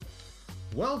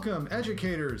Welcome,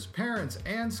 educators, parents,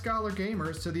 and scholar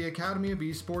gamers to the Academy of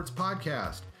Esports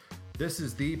podcast. This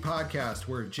is the podcast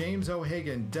where James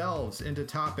O'Hagan delves into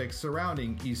topics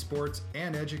surrounding esports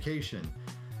and education.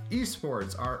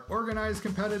 Esports are organized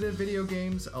competitive video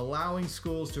games allowing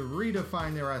schools to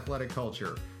redefine their athletic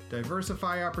culture,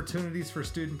 diversify opportunities for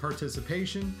student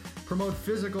participation, promote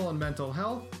physical and mental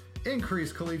health,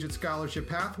 increase collegiate scholarship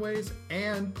pathways,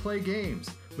 and play games.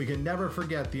 We can never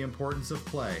forget the importance of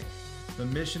play. The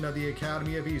mission of the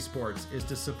Academy of Esports is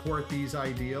to support these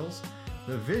ideals.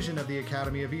 The vision of the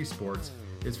Academy of Esports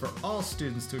is for all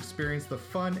students to experience the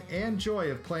fun and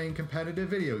joy of playing competitive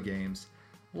video games.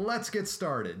 Let's get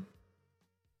started.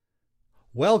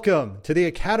 Welcome to the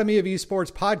Academy of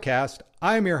Esports podcast.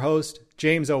 I'm your host,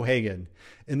 James O'Hagan.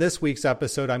 In this week's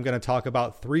episode, I'm going to talk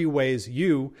about 3 ways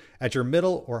you, at your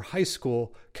middle or high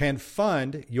school, can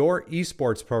fund your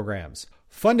esports programs.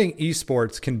 Funding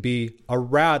esports can be a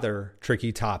rather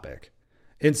tricky topic.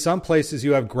 In some places,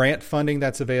 you have grant funding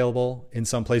that's available. In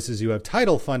some places, you have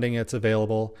title funding that's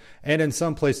available. And in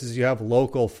some places, you have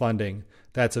local funding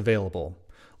that's available.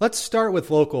 Let's start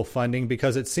with local funding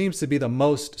because it seems to be the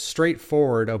most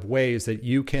straightforward of ways that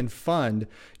you can fund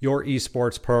your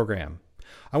esports program.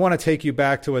 I want to take you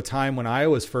back to a time when I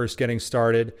was first getting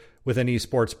started with an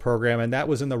esports program, and that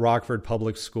was in the Rockford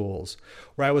Public Schools,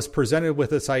 where I was presented with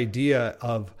this idea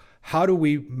of how do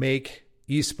we make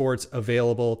esports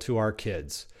available to our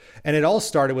kids? And it all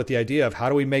started with the idea of how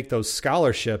do we make those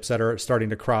scholarships that are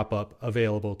starting to crop up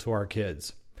available to our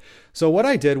kids? So what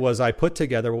I did was I put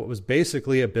together what was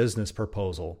basically a business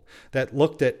proposal that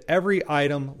looked at every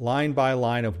item line by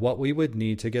line of what we would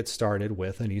need to get started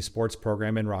with an esports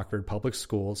program in Rockford Public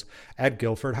Schools at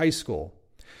Guilford High School.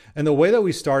 And the way that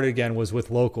we started again was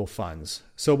with local funds.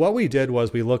 So what we did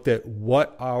was we looked at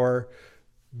what our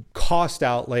cost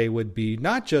outlay would be,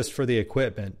 not just for the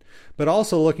equipment, but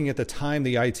also looking at the time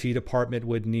the IT department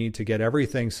would need to get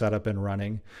everything set up and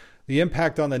running, the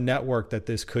impact on the network that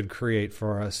this could create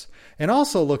for us, and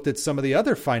also looked at some of the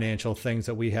other financial things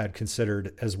that we had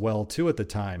considered as well too at the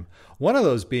time. One of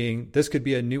those being this could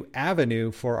be a new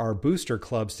avenue for our booster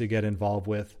clubs to get involved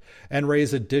with and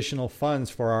raise additional funds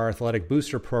for our athletic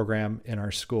booster program in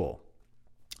our school.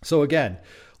 So again,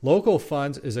 local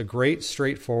funds is a great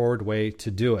straightforward way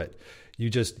to do it. You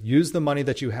just use the money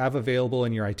that you have available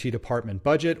in your IT department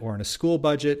budget or in a school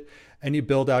budget, and you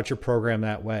build out your program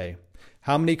that way.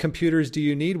 How many computers do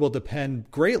you need will depend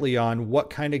greatly on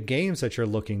what kind of games that you're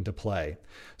looking to play.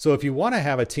 So if you want to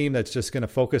have a team that's just going to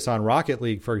focus on Rocket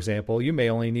League, for example, you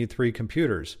may only need 3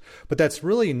 computers. But that's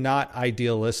really not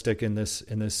idealistic in this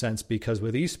sense, because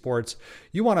with esports,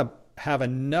 you want to have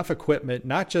enough equipment,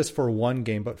 not just for one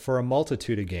game, but for a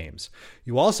multitude of games.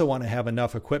 You also want to have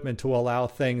enough equipment to allow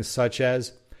things such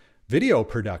as video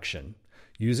production,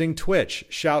 using Twitch,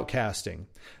 shoutcasting.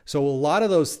 So a lot of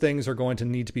those things are going to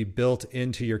need to be built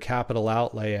into your capital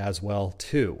outlay as well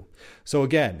too. So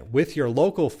again, with your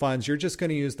local funds, you're just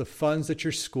going to use the funds that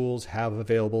your schools have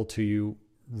available to you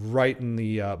right in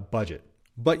the budget.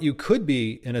 But you could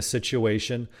be in a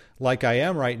situation like I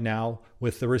am right now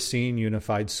with the Racine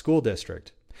Unified School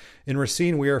District. In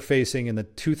Racine, we are facing in the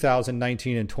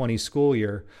 2019 and 20 school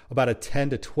year about a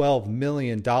 $10 to $12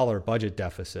 million budget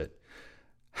deficit.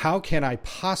 How can I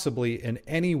possibly in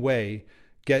any way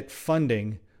get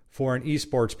funding for an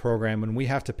esports program when we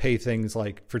have to pay things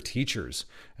like for teachers,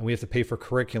 and we have to pay for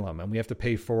curriculum, and we have to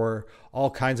pay for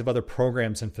all kinds of other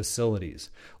programs and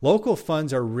facilities? Local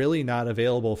funds are really not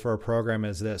available for a program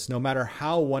as this, no matter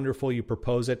how wonderful you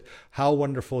propose it, how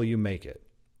wonderful you make it.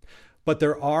 But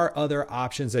there are other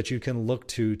options that you can look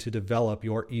to develop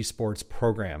your esports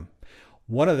program.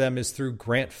 One of them is through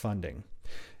grant funding.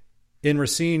 In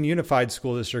Racine Unified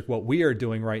School District, what we are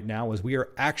doing right now is we are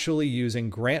actually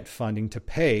using grant funding to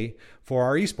pay for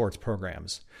our esports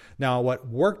programs. Now, what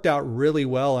worked out really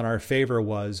well in our favor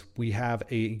was we have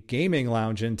a gaming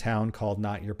lounge in town called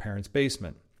Not Your Parents'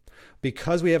 Basement.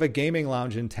 Because we have a gaming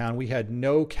lounge in town, we had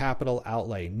no capital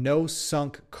outlay, no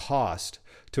sunk cost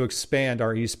to expand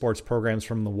our esports programs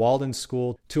from the Walden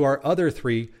School to our other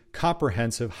 3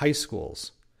 comprehensive high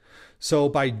schools. So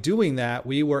by doing that,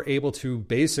 we were able to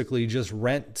basically just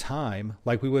rent time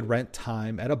like we would rent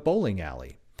time at a bowling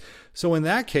alley. So in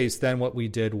that case, then what we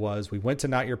did was we went to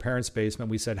Not Your Parents'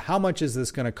 Basement. We said, how much is this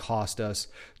going to cost us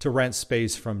to rent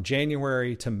space from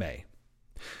January to May?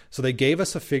 So they gave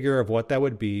us a figure of what that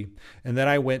would be. And then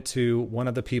I went to one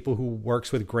of the people who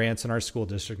works with grants in our school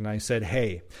district and I said,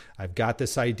 hey, I've got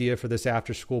this idea for this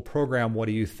after school program. What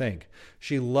do you think?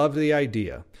 She loved the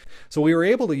idea. So we were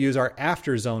able to use our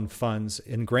after zone funds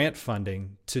in grant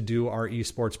funding to do our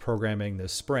esports programming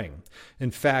this spring.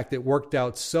 In fact, it worked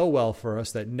out so well for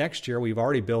us that next year we've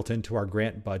already built into our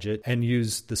grant budget and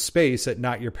used the space at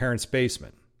Not Your Parents'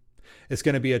 Basement. It's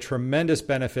going to be a tremendous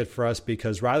benefit for us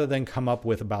because rather than come up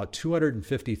with about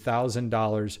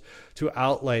 $250,000 to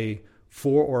outlay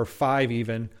 4 or 5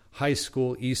 even high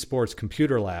school esports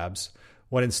computer labs,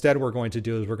 what instead we're going to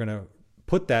do is we're going to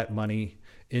put that money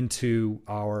into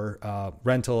our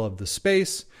rental of the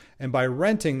space. And by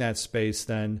renting that space,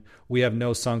 then we have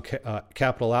no sunk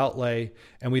capital outlay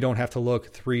and we don't have to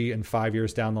look 3 and 5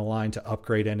 years down the line to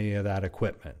upgrade any of that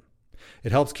equipment.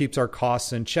 It helps keeps our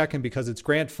costs in check, and because it's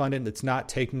grant funded, it's not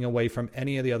taking away from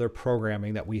any of the other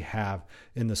programming that we have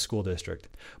in the school district.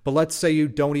 But let's say you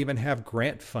don't even have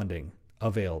grant funding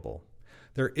available.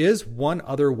 There is one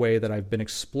other way that I've been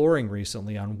exploring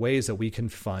recently on ways that we can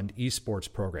fund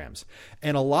esports programs.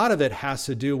 And a lot of it has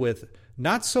to do with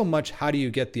not so much how do you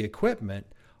get the equipment,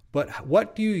 but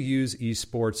what do you use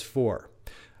esports for?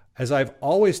 As I've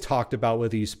always talked about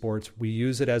with esports, we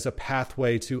use it as a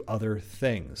pathway to other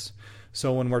things.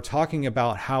 So when we're talking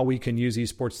about how we can use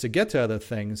esports to get to other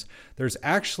things, there's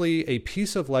actually a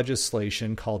piece of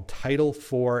legislation called Title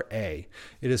IV-A.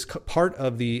 It is part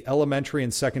of the Elementary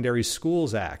and Secondary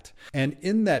Schools Act. And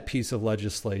in that piece of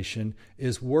legislation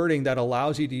is wording that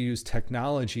allows you to use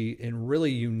technology in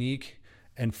really unique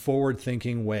and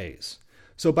forward-thinking ways.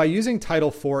 So by using Title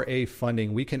IV-A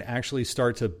funding, we can actually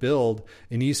start to build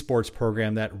an esports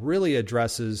program that really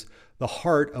addresses the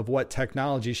heart of what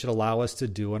technology should allow us to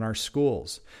do in our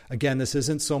schools. Again, this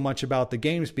isn't so much about the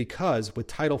games because with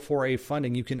Title IV-A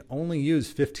funding, you can only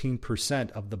use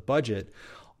 15% of the budget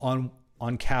on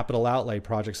capital outlay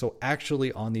projects, so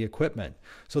actually on the equipment.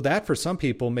 So that for some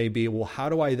people may be, well, how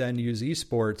do I then use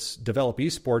esports, develop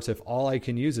esports if all I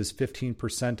can use is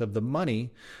 15% of the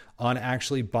money on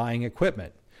actually buying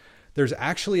equipment? There's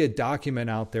actually a document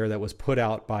out there that was put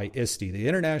out by ISTE, the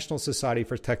International Society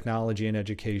for Technology and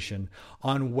Education,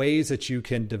 on ways that you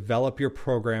can develop your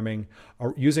programming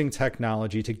or using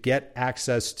technology to get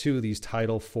access to these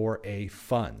Title IV-A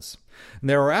funds. And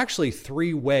there are actually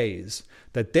 3 ways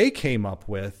that they came up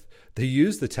with to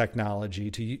use the technology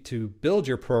to build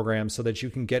your program so that you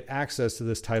can get access to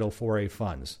this Title IV-A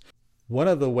funds. One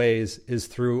of the ways is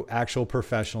through actual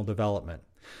professional development.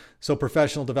 So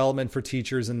professional development for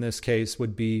teachers in this case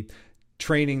would be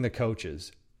training the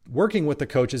coaches, working with the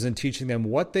coaches and teaching them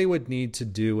what they would need to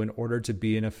do in order to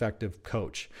be an effective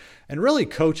coach. And really,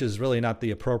 coach is really not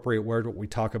the appropriate word what we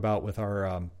talk about with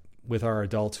our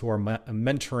adults who are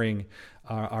mentoring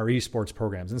our esports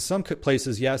programs. In some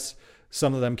places, yes,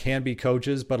 some of them can be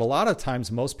coaches, but a lot of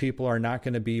times most people are not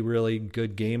going to be really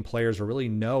good game players or really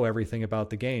know everything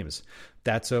about the games.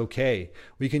 That's okay.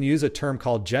 We can use a term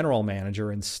called general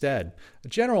manager instead. A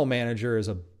general manager is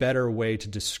a better way to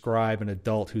describe an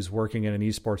adult who's working in an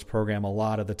esports program a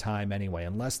lot of the time anyway,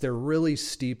 unless they're really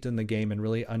steeped in the game and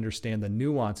really understand the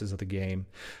nuances of the game.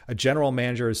 A general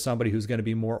manager is somebody who's going to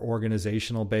be more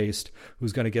organizational based,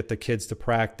 who's going to get the kids to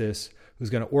practice, who's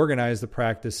going to organize the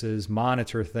practices,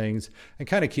 monitor things, and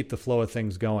kind of keep the flow of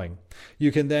things going.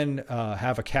 You can then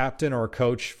have a captain or a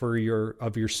coach for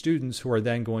your students who are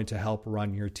then going to help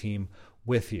run your team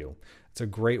with you. It's a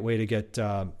great way to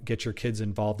get your kids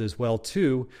involved as well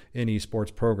too in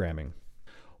esports programming.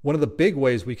 One of the big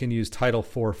ways we can use Title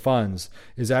IV funds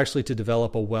is actually to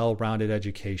develop a well-rounded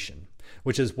education,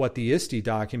 which is what the ISTE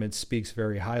document speaks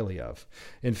very highly of.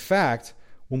 In fact,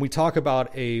 when we talk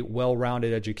about a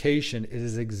well-rounded education, it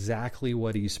is exactly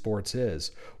what esports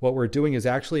is. What we're doing is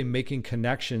actually making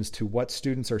connections to what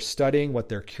students are studying, what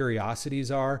their curiosities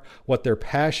are, what their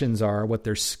passions are, what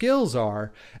their skills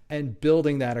are, and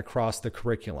building that across the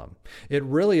curriculum. It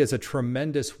really is a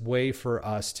tremendous way for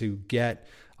us to get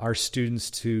our students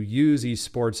to use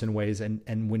esports in ways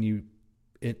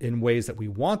in ways that we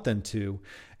want them to.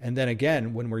 And then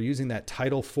again, when we're using that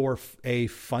Title IV-A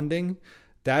funding,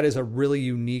 that is a really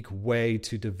unique way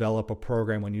to develop a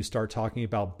program when you start talking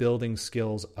about building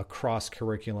skills across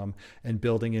curriculum and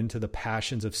building into the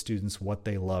passions of students what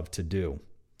they love to do.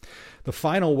 The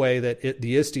final way that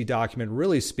the ISTE document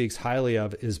really speaks highly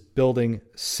of is building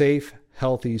safe,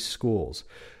 healthy schools.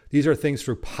 These are things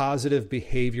through positive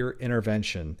behavior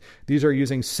intervention. These are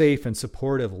using safe and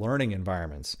supportive learning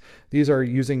environments. These are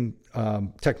using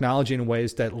technology in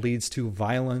ways that leads to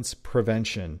violence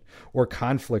prevention or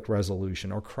conflict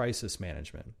resolution or crisis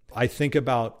management. I think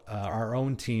about our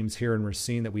own teams here in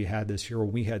Racine that we had this year, where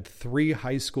we had 3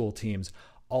 high school teams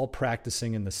all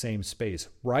practicing in the same space,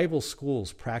 rival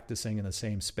schools practicing in the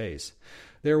same space.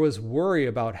 There was worry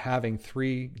about having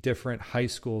 3 different high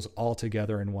schools all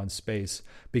together in one space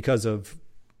because of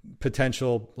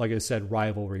potential, like I said,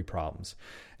 rivalry problems.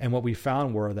 And what we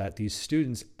found were that these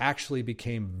students actually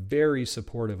became very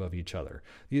supportive of each other.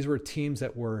 These were teams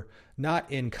that were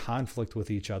not in conflict with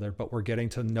each other, but were getting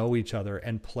to know each other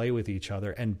and play with each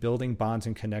other and building bonds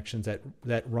and connections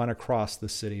that run across the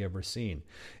city of Racine.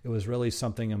 It was really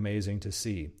something amazing to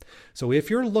see. So if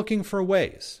you're looking for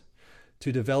ways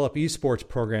to develop esports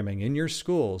programming in your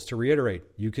schools, to reiterate,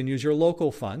 you can use your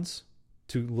local funds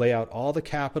to lay out all the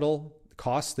capital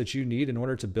costs that you need in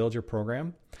order to build your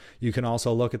program. You can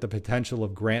also look at the potential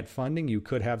of grant funding. You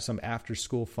could have some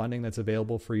after-school funding that's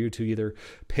available for you to either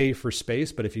pay for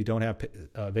space, but if you don't have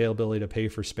availability to pay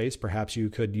for space, perhaps you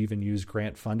could even use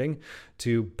grant funding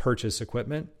to purchase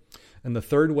equipment. And the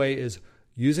third way is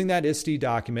using that ISTE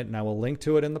document, and I will link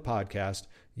to it in the podcast.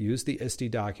 Use the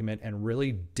ISTE document and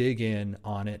really dig in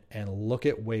on it and look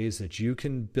at ways that you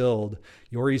can build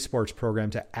your esports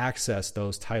program to access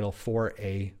those Title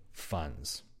IV-A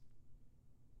funds.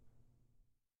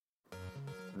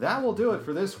 That will do it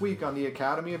for this week on the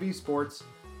Academy of Esports.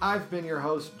 I've been your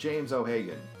host, James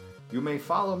O'Hagan. You may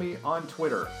follow me on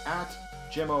Twitter at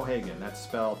Jim O'Hagan. That's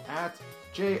spelled at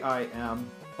JIMOHAGAN,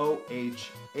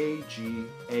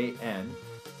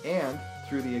 and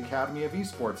through the Academy of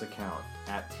Esports account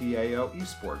at TAO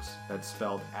Esports. That's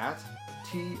spelled at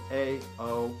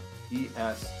TAOESPORTS.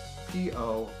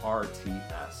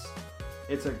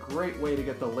 It's a great way to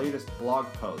get the latest blog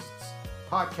posts,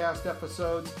 podcast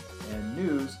episodes, and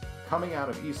news coming out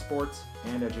of esports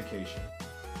and education.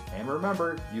 And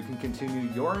remember, you can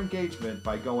continue your engagement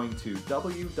by going to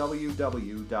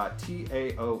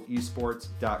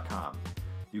www.taoesports.com.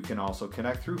 You can also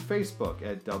connect through Facebook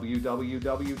at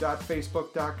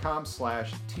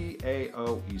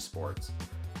www.facebook.com/TAOesports.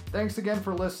 Thanks again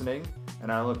for listening, and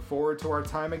I look forward to our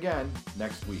time again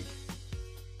next week.